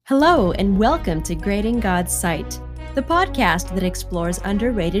Hello, and welcome to Great in God's Sight, the podcast that explores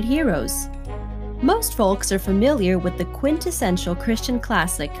underrated heroes. Most folks are familiar with the quintessential Christian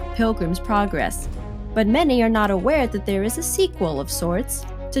classic, Pilgrim's Progress, but many are not aware that there is a sequel of sorts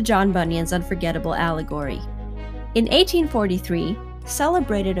to John Bunyan's unforgettable allegory. In 1843,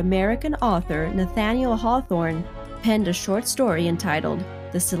 celebrated American author Nathaniel Hawthorne penned a short story entitled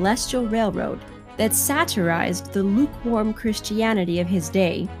The Celestial Railroad that satirized the lukewarm Christianity of his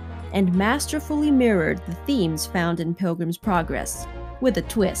day and masterfully mirrored the themes found in Pilgrim's Progress, with a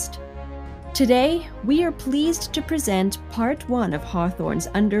twist. Today, we are pleased to present part 1 of Hawthorne's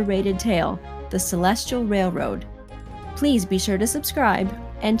underrated tale, The Celestial Railroad. Please be sure to subscribe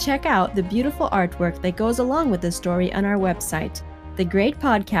and check out the beautiful artwork that goes along with the story on our website,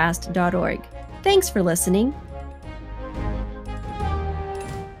 thegreatpodcast.org. Thanks for listening.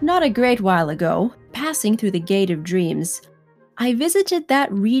 Not a great while ago, passing through the Gate of Dreams, I visited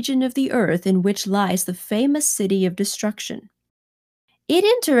that region of the earth in which lies the famous City of Destruction. It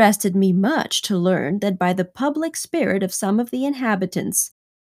interested me much to learn that by the public spirit of some of the inhabitants,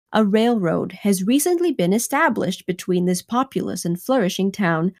 a railroad has recently been established between this populous and flourishing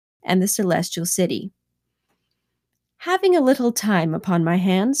town and the Celestial City. Having a little time upon my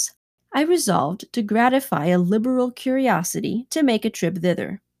hands, I resolved to gratify a liberal curiosity to make a trip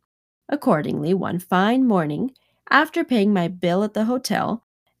thither. Accordingly, one fine morning, after paying my bill at the hotel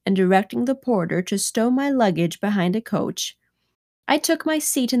and directing the porter to stow my luggage behind a coach, I took my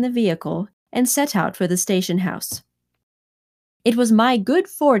seat in the vehicle and set out for the station house. It was my good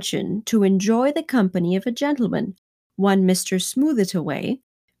fortune to enjoy the company of a gentleman, one Mr. Smoothitaway,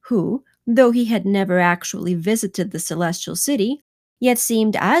 who, though he had never actually visited the Celestial City, yet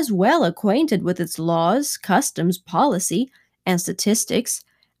seemed as well acquainted with its laws, customs, policy, and statistics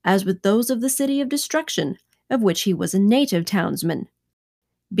as with those of the City of Destruction, of which he was a native townsman.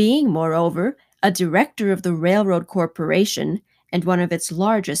 Being, moreover, a director of the Railroad Corporation and one of its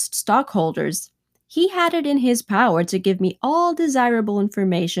largest stockholders, he had it in his power to give me all desirable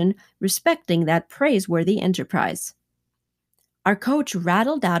information respecting that praiseworthy enterprise. Our coach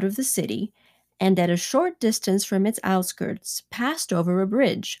rattled out of the city, and at a short distance from its outskirts passed over a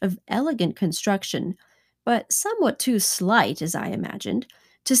bridge of elegant construction, but somewhat too slight, as I imagined,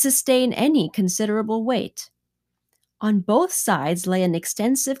 to sustain any considerable weight. On both sides lay an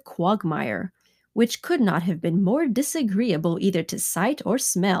extensive quagmire, which could not have been more disagreeable either to sight or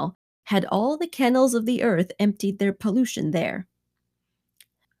smell, had all the kennels of the earth emptied their pollution there.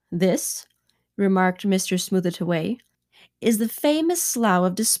 "This," remarked Mr. Smoothitaway, "is the famous Slough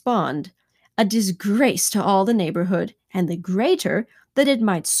of Despond, a disgrace to all the neighborhood, and the greater that it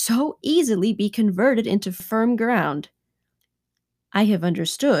might so easily be converted into firm ground." "I have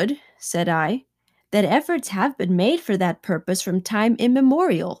understood," said I, "that efforts have been made for that purpose from time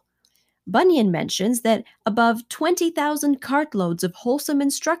immemorial. Bunyan mentions that above 20,000 cartloads of wholesome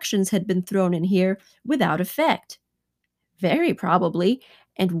instructions had been thrown in here without effect." "Very probably,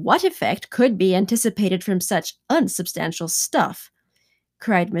 and what effect could be anticipated from such unsubstantial stuff?"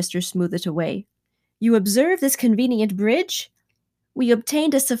 cried Mr. Smoothitaway. "You observe this convenient bridge? We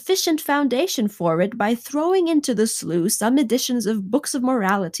obtained a sufficient foundation for it by throwing into the slough some editions of books of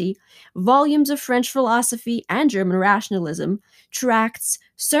morality, volumes of French philosophy and German rationalism, tracts,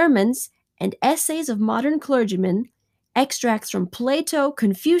 sermons, and essays of modern clergymen, extracts from Plato,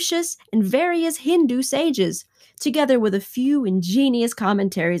 Confucius, and various Hindu sages, together with a few ingenious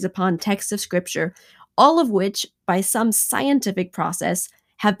commentaries upon texts of Scripture, all of which, by some scientific process,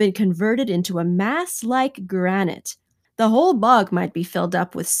 have been converted into a mass like granite. The whole bog might be filled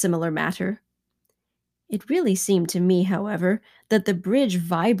up with similar matter." It really seemed to me, however, that the bridge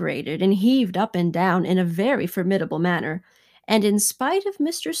vibrated and heaved up and down in a very formidable manner, and in spite of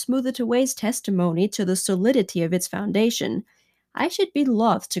Mr. Smoothitaway's testimony to the solidity of its foundation, I should be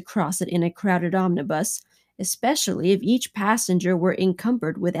loath to cross it in a crowded omnibus, especially if each passenger were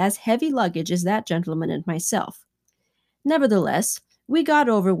encumbered with as heavy luggage as that gentleman and myself. Nevertheless, we got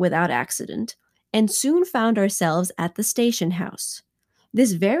over without accident, and soon found ourselves at the station house.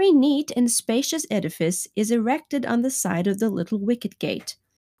 This very neat and spacious edifice is erected on the side of the little wicket gate,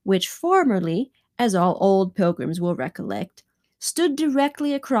 which formerly, as all old pilgrims will recollect, stood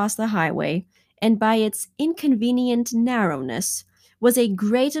directly across the highway, and by its inconvenient narrowness was a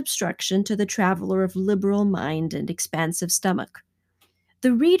great obstruction to the traveler of liberal mind and expansive stomach.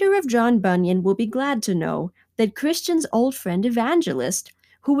 The reader of John Bunyan will be glad to know that Christian's old friend Evangelist,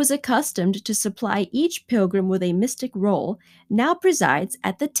 who was accustomed to supply each pilgrim with a mystic roll, now presides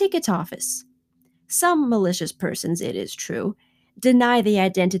at the ticket office. Some malicious persons, it is true, deny the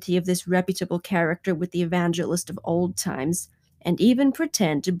identity of this reputable character with the evangelist of old times, and even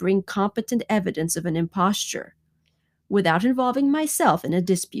pretend to bring competent evidence of an imposture. Without involving myself in a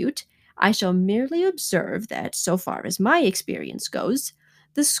dispute, I shall merely observe that, so far as my experience goes,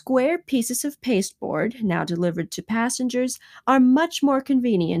 the square pieces of pasteboard now delivered to passengers are much more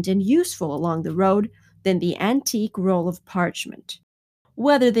convenient and useful along the road than the antique roll of parchment.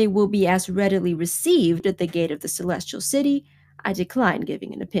 Whether they will be as readily received at the gate of the Celestial City, I decline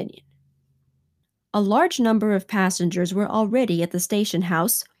giving an opinion. A large number of passengers were already at the station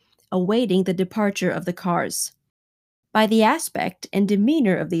house, awaiting the departure of the cars. By the aspect and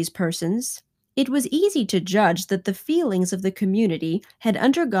demeanor of these persons, it was easy to judge that the feelings of the community had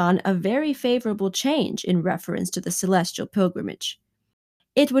undergone a very favorable change in reference to the celestial pilgrimage.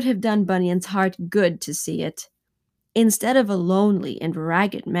 It would have done Bunyan's heart good to see it. Instead of a lonely and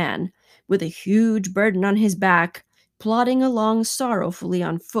ragged man, with a huge burden on his back, plodding along sorrowfully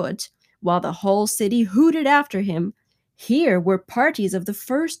on foot, while the whole city hooted after him, here were parties of the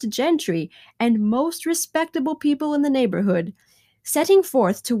first gentry and most respectable people in the neighborhood, setting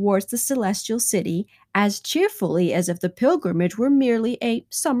forth towards the celestial city as cheerfully as if the pilgrimage were merely a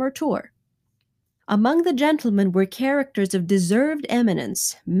summer tour. Among the gentlemen were characters of deserved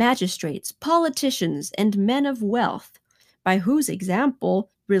eminence, magistrates, politicians, and men of wealth, by whose example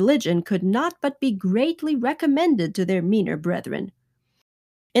religion could not but be greatly recommended to their meaner brethren.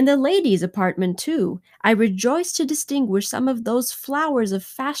 In the ladies' apartment, too, I rejoice to distinguish some of those flowers of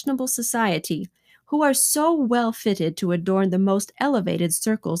fashionable society who are so well fitted to adorn the most elevated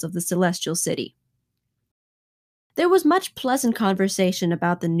circles of the celestial city. There was much pleasant conversation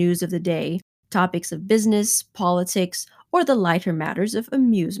about the news of the day, topics of business, politics, or the lighter matters of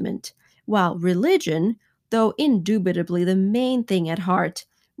amusement, while religion, though indubitably the main thing at heart,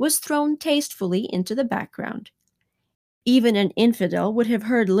 was thrown tastefully into the background. Even an infidel would have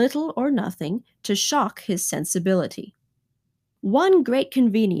heard little or nothing to shock his sensibility. One great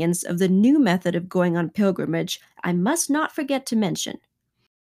convenience of the new method of going on pilgrimage I must not forget to mention.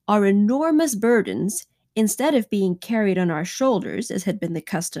 Our enormous burdens, instead of being carried on our shoulders as had been the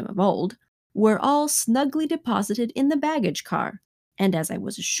custom of old, were all snugly deposited in the baggage car, and as I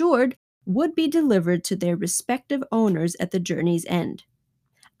was assured, would be delivered to their respective owners at the journey's end.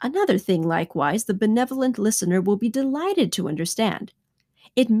 Another thing, likewise, the benevolent listener will be delighted to understand.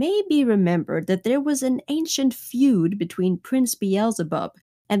 It may be remembered that there was an ancient feud between Prince Beelzebub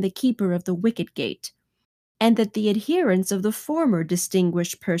and the keeper of the wicket gate, and that the adherents of the former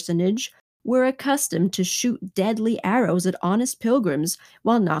distinguished personage were accustomed to shoot deadly arrows at honest pilgrims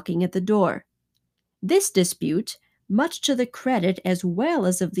while knocking at the door. This dispute, much to the credit as well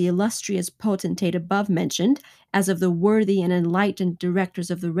as of the illustrious potentate above mentioned, as of the worthy and enlightened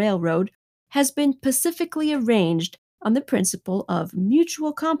directors of the railroad, has been pacifically arranged on the principle of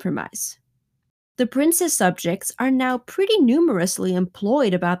mutual compromise. The prince's subjects are now pretty numerously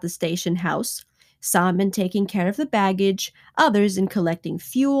employed about the station house, some in taking care of the baggage, others in collecting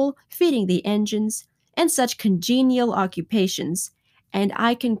fuel, feeding the engines, and such congenial occupations, and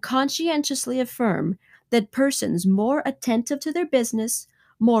I can conscientiously affirm that persons more attentive to their business,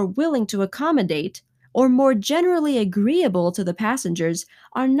 more willing to accommodate, or more generally agreeable to the passengers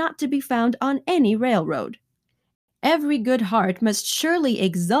are not to be found on any railroad. Every good heart must surely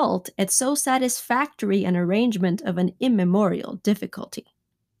exult at so satisfactory an arrangement of an immemorial difficulty.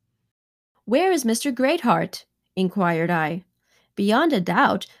 "Where is Mr. Greatheart?" inquired I. "Beyond a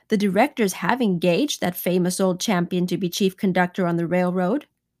doubt, the directors have engaged that famous old champion to be chief conductor on the railroad."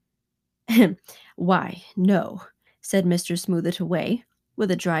 "Why, no," said Mr. Smooth-it-away,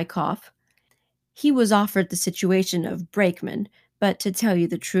 with a dry cough. "He was offered the situation of brakeman, but to tell you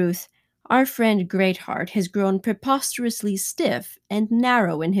the truth, our friend Greatheart has grown preposterously stiff and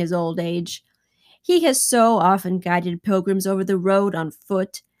narrow in his old age. He has so often guided pilgrims over the road on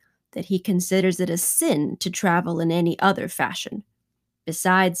foot that he considers it a sin to travel in any other fashion.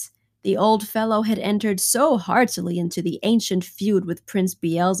 Besides, the old fellow had entered so heartily into the ancient feud with Prince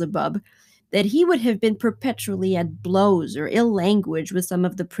Beelzebub that he would have been perpetually at blows or ill language with some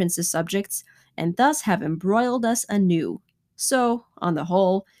of the prince's subjects, and thus have embroiled us anew. So, on the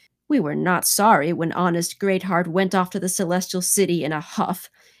whole, we were not sorry when honest Greatheart went off to the celestial city in a huff,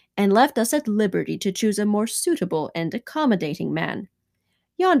 and left us at liberty to choose a more suitable and accommodating man.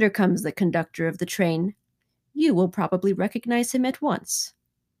 Yonder comes the conductor of the train. You will probably recognize him at once."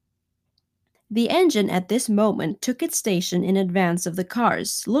 The engine at this moment took its station in advance of the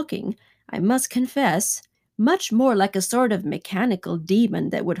cars, looking, I must confess, much more like a sort of mechanical demon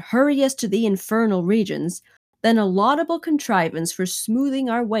that would hurry us to the infernal regions than a laudable contrivance for smoothing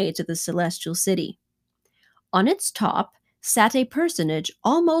our way to the celestial city. On its top sat a personage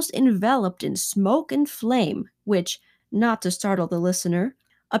almost enveloped in smoke and flame, which, not to startle the listener,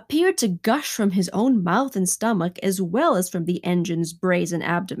 appeared to gush from his own mouth and stomach as well as from the engine's brazen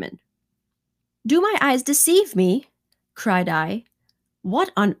abdomen. "Do my eyes deceive me?" cried I.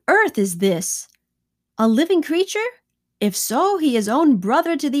 "What on earth is this? A living creature? If so, he is own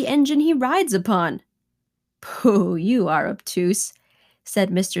brother to the engine he rides upon." "Pooh, you are obtuse," said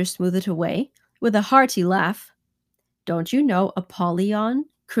Mr. Smooth-it-away, with a hearty laugh. "Don't you know Apollyon,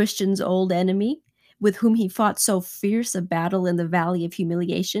 Christian's old enemy, with whom he fought so fierce a battle in the Valley of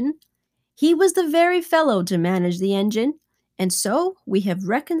Humiliation? He was the very fellow to manage the engine, and so we have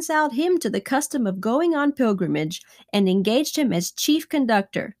reconciled him to the custom of going on pilgrimage, and engaged him as chief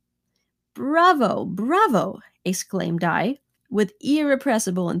conductor." "Bravo, bravo!" exclaimed I, with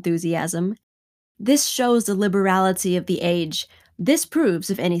irrepressible enthusiasm. "This shows the liberality of the age. This proves,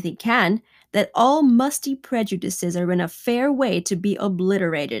 if anything can, that all musty prejudices are in a fair way to be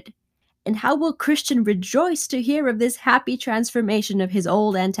obliterated. And how will Christian rejoice to hear of this happy transformation of his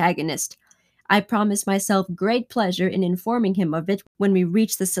old antagonist! I promise myself great pleasure in informing him of it when we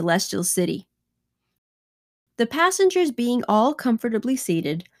reach the celestial city." The passengers being all comfortably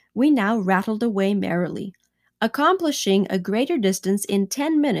seated, we now rattled away merrily, accomplishing a greater distance in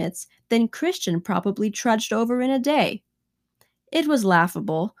 10 minutes than Christian probably trudged over in a day. It was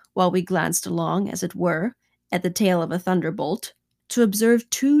laughable, while we glanced along, as it were, at the tail of a thunderbolt, to observe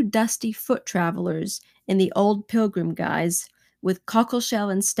two dusty foot travelers in the old pilgrim guise, with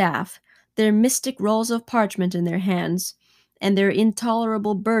cockleshell and staff, their mystic rolls of parchment in their hands, and their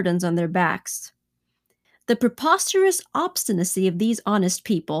intolerable burdens on their backs. The preposterous obstinacy of these honest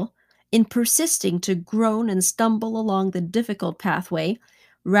people, in persisting to groan and stumble along the difficult pathway,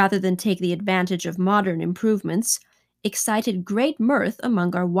 rather than take the advantage of modern improvements, excited great mirth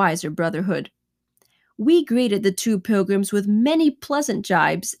among our wiser brotherhood. We greeted the two pilgrims with many pleasant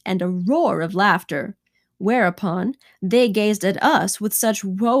jibes and a roar of laughter, whereupon they gazed at us with such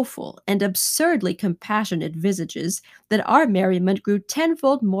woeful and absurdly compassionate visages that our merriment grew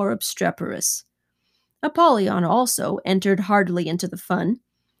tenfold more obstreperous. Apollyon also entered heartily into the fun,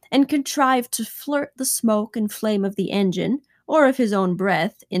 and contrived to flirt the smoke and flame of the engine, or of his own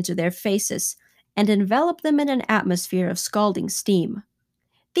breath, into their faces, and envelop them in an atmosphere of scalding steam.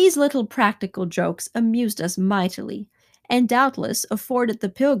 These little practical jokes amused us mightily, and doubtless afforded the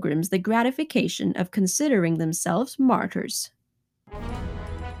pilgrims the gratification of considering themselves martyrs.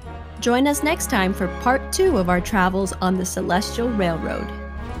 Join us next time for part 2 of our travels on the Celestial Railroad.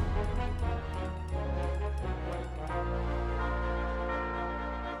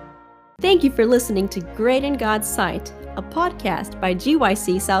 Thank you for listening to Great in God's Sight, a podcast by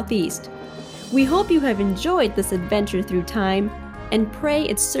GYC Southeast. We hope you have enjoyed this adventure through time and pray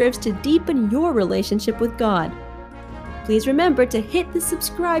it serves to deepen your relationship with God. Please remember to hit the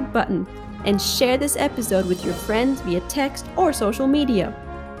subscribe button and share this episode with your friends via text or social media.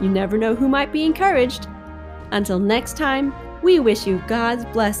 You never know who might be encouraged. Until next time, we wish you God's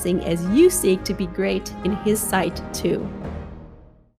blessing as you seek to be great in His sight too.